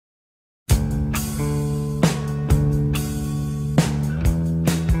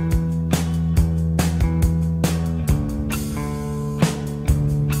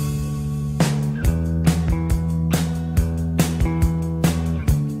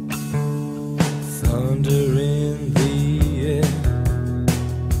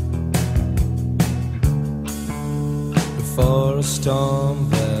storm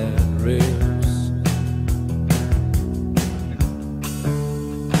that rips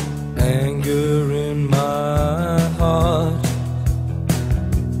anger in my heart,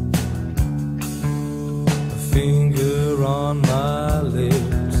 a finger on my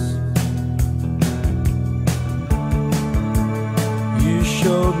lips. You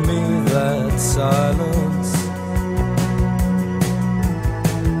showed me that silence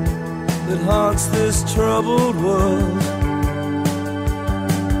that haunts this troubled world.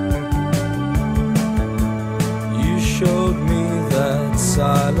 You showed me that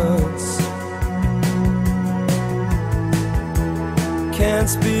silence can't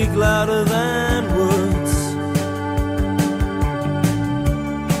speak louder than words.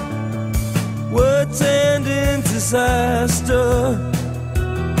 Words end in disaster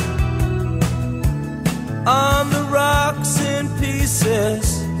on the rocks in pieces.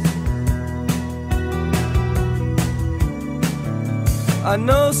 I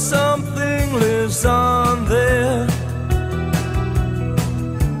know something lives on there,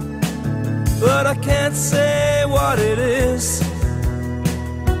 but I can't say what it is.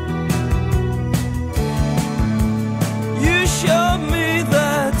 You showed me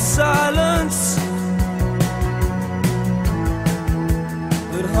that silence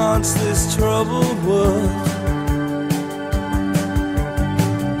that haunts this troubled world.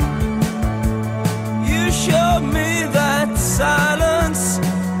 You showed me that silence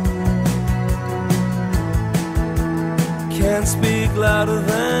can't speak louder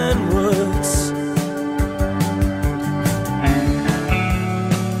than words.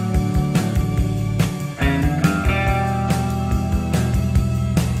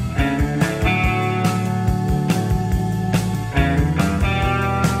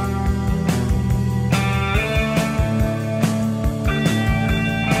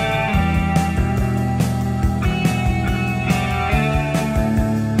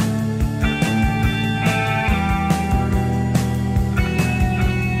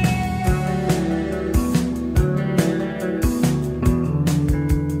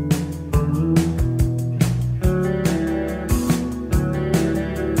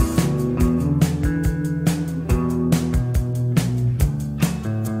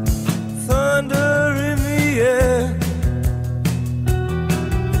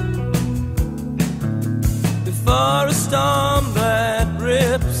 For a storm that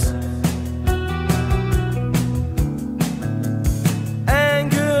rips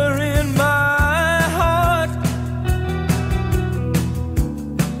anger in my heart,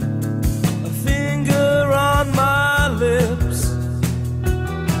 a finger on my lips.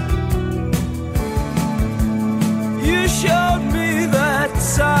 You showed me that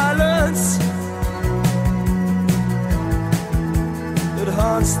silence that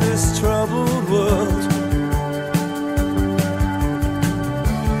haunts this troubled world.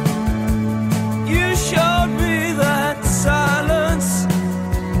 You showed me that silence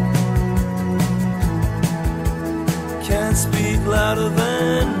can't speak louder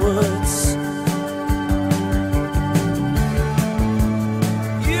than words.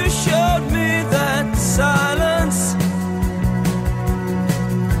 You showed me that silence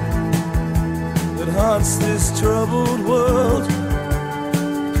that haunts this troubled world.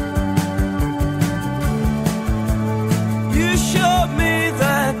 You showed me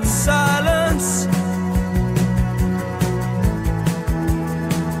that silence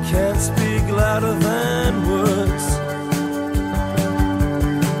can't speak louder than words.